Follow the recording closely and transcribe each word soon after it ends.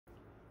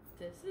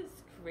This is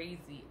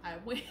crazy. I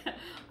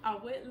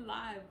went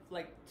live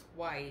like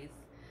twice.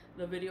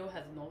 The video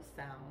has no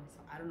sound, so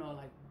I don't know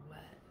like what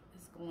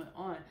is going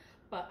on.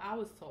 But I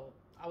was told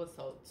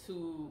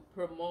to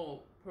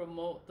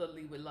promote the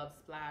Lead with Love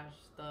Splash,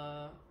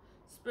 the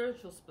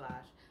Spiritual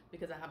Splash,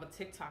 because I have a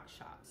TikTok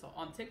shop. So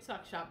on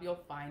TikTok shop you'll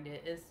find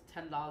it. It's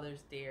 $10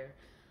 there.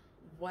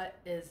 What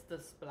is the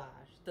splash?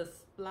 The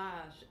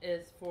splash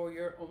is for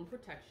your own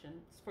protection.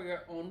 It's for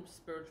your own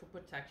spiritual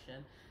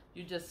protection.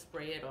 You just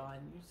spray it on.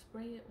 You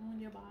spray it on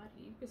your body.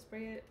 You can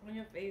spray it on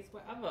your face,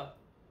 wherever,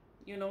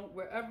 you know,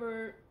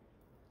 wherever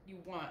you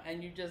want,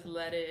 and you just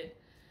let it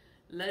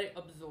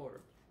absorb.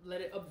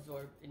 Let it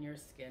absorb in your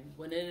skin.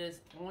 When it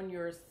is on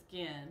your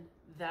skin,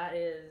 that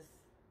is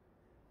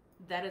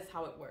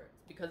how it works,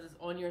 because it's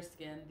on your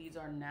skin. These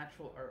are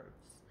natural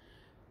herbs.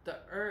 The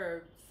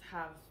herbs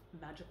have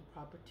magical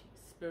properties,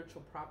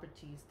 spiritual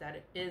properties, that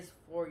it is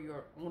for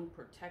your own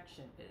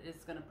protection. It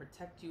is going to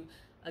protect you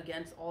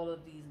against all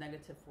of these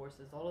negative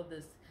forces, all of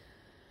this.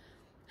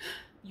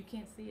 You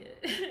can't see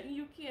it.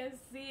 You can't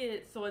see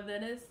it. So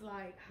then it's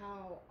like,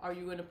 how are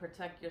you going to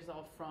protect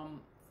yourself from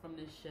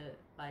this shit?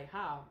 Like,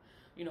 how?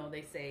 You know,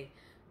 they say,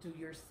 do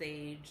your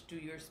sage, do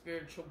your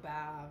spiritual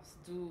baths,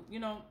 do, you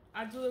know,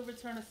 I do a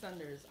return of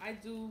senders. I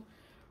do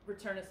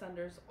return of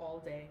senders all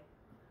day,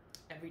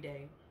 every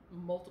day,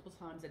 multiple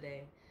times a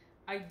day.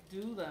 I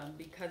do them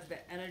because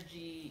the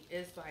energy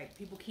is like,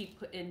 people keep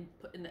putting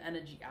the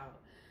energy out.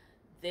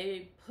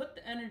 They put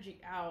the energy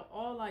out.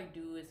 All I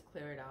do is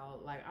clear it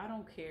out. Like, I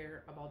don't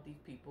care about these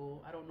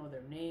people. I don't know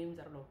their names.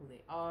 I don't know who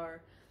they are.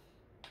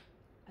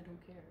 I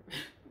don't care,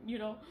 you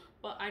know,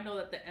 but I know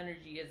that the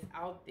energy is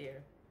out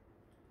there.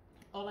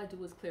 All I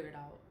do is clear it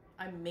out.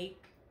 I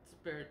make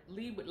spirit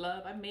lead with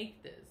love. I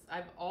make this.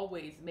 I've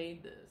always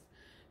made this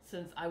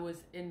since I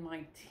was in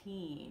my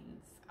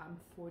teens. I'm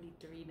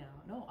 43 now.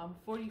 No, I'm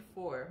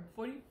 44. I'm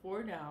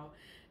 44 now.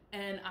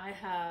 And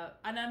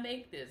I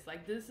make this.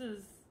 Like, this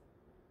is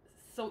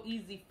so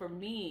easy for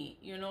me,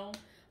 you know?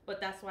 But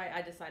that's why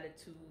I decided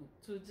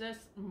to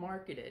just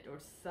market it or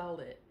sell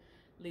it.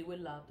 Lead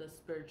with Love, the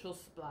Spiritual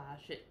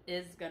Splash. It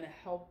is going to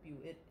help you.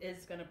 It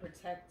is going to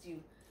protect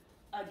you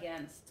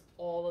against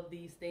all of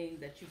these things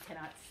that you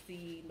cannot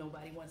see.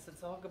 Nobody wants to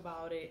talk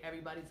about it.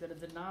 Everybody's going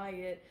to deny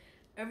it.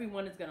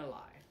 Everyone is going to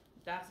lie.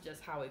 That's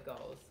just how it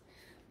goes.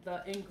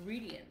 The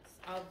ingredients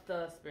of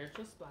the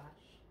Spiritual Splash,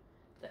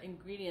 the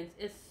ingredients,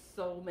 is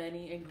so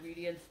many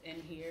ingredients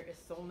in here.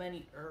 It's so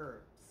many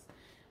herbs.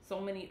 So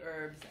many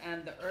herbs.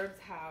 And the herbs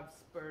have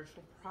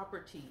spiritual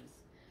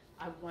properties.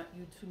 I want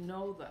you to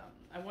know them.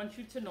 I want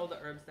you to know the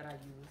herbs that I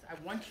use. I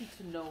want you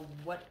to know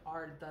what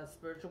are the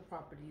spiritual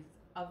properties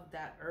of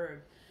that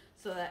herb,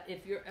 so that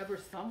if you're ever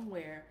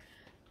somewhere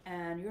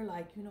and you're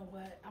like, you know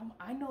what,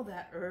 I know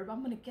that herb,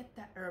 I'm gonna get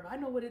that herb, I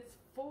know what it's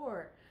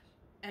for,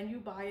 and you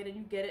buy it and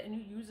you get it and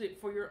you use it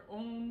for your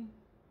own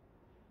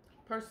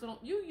personal,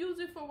 you use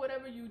it for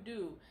whatever you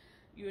do,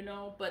 you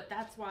know. But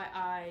that's why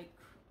I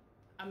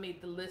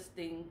made the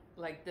listing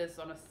like this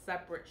on a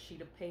separate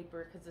sheet of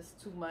paper, because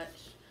it's too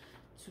much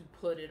to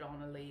put it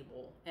on a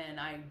label. And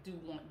I do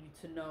want you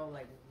to know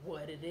like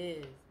what it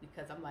is,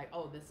 because I'm like,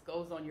 oh, this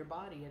goes on your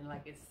body, and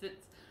like it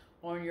sits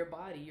on your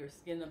body, your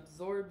skin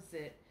absorbs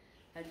it,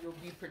 and you'll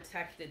be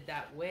protected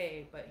that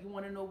way. But you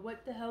want to know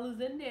what the hell is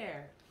in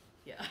there.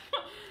 Yeah.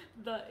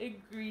 The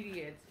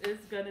ingredients is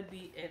gonna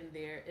be in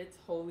there. It's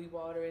holy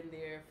water in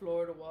there,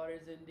 Florida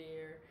water's in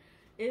there.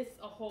 It's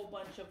a whole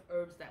bunch of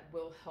herbs that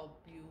will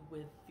help you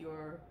with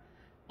your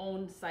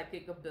own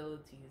psychic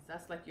abilities.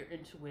 That's like your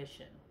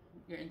intuition.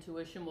 Your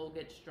intuition will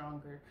get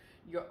stronger.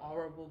 Your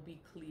aura will be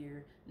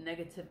clear.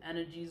 Negative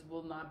energies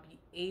will not be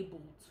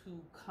able to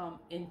come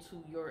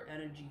into your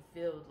energy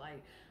field.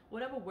 Like,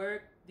 whatever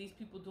work these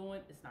people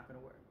doing, it's not gonna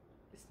work.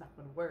 It's not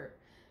gonna work.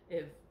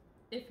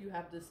 If you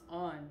have this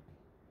on,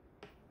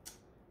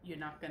 you're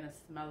not gonna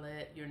smell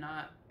it. You're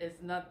not,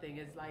 it's nothing.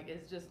 It's like,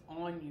 it's just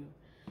on you.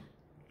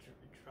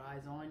 It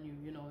dries on you,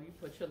 you know. You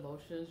put your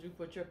lotions, you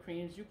put your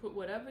creams, you put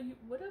whatever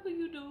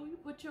you do, you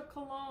put your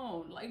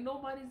cologne. Like,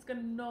 nobody's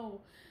gonna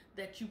know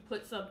that you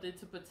put something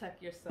to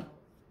protect yourself.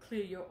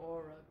 Clear your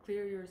aura,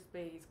 clear your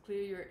space,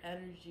 clear your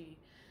energy,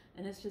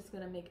 and it's just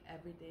gonna make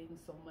everything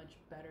so much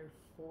better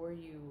for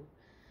you.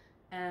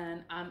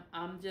 And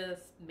I'm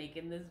just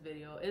making this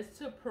video is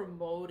to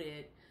promote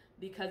it,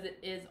 because it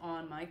is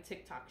on my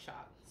TikTok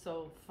shop.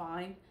 So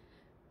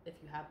if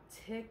you have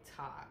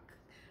TikTok,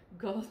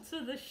 go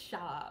to the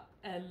shop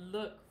and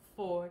look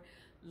for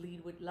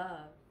Lead with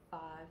Love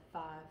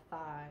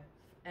 555,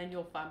 and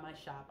you'll find my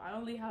shop. I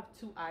only have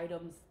 2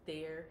 items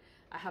there.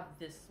 I have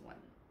this one,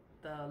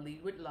 the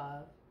Lead with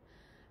Love.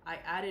 I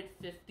added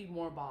 50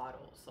 more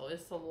bottles, so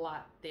it's a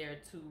lot there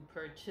to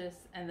purchase.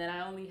 And then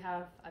I only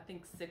have, I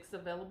think, 6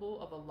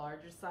 available of a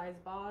larger size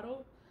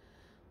bottle.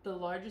 The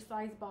larger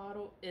size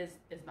bottle is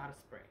not a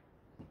spray.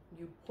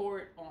 You pour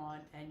it on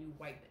and you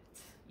wipe it.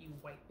 You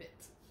wipe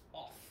it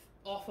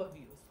off of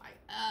you. It's like,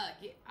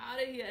 get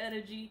out of your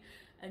energy,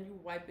 and you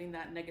wiping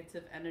that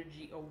negative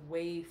energy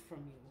away from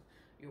you.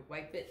 You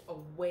wipe it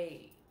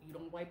away. You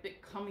don't wipe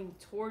it coming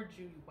towards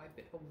you. You wipe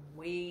it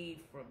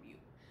away from you.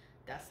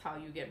 That's how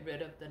you get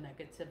rid of the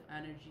negative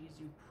energies.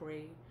 You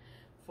pray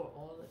for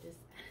all of this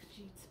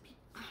energy to be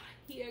out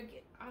of here.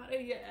 Get out of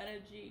here,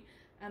 energy.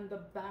 And the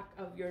back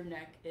of your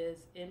neck is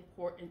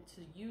important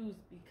to use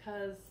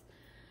because,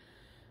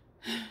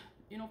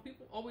 you know,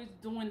 people always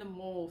doing the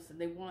most, and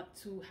they want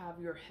to have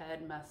your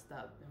head messed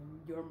up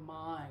and your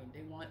mind.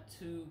 They want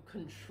to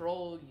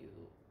control you.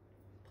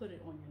 Put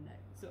it on your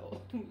neck.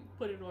 So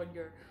put it on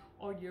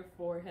your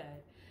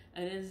forehead,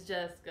 and it's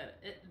just gonna.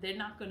 They're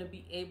not gonna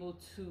be able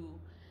to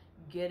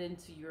get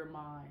into your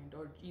mind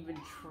or even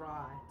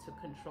try to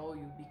control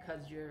you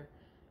because you're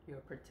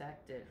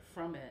protected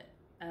from it.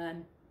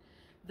 And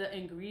the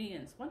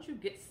ingredients, once you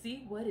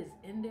see what is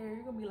in there,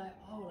 you're gonna be like,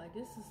 oh, like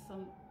this is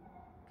some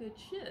good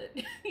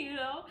shit, you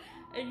know,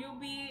 and you'll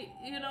be,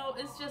 you know,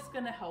 it's just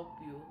gonna help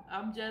you.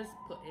 I'm just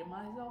putting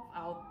myself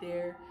out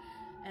there,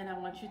 and I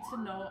want you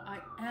to know I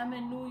am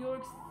in New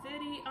York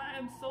City. I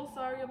am so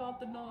sorry about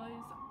the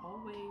noise.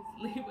 Always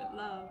leave with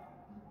love.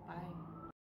 Bye.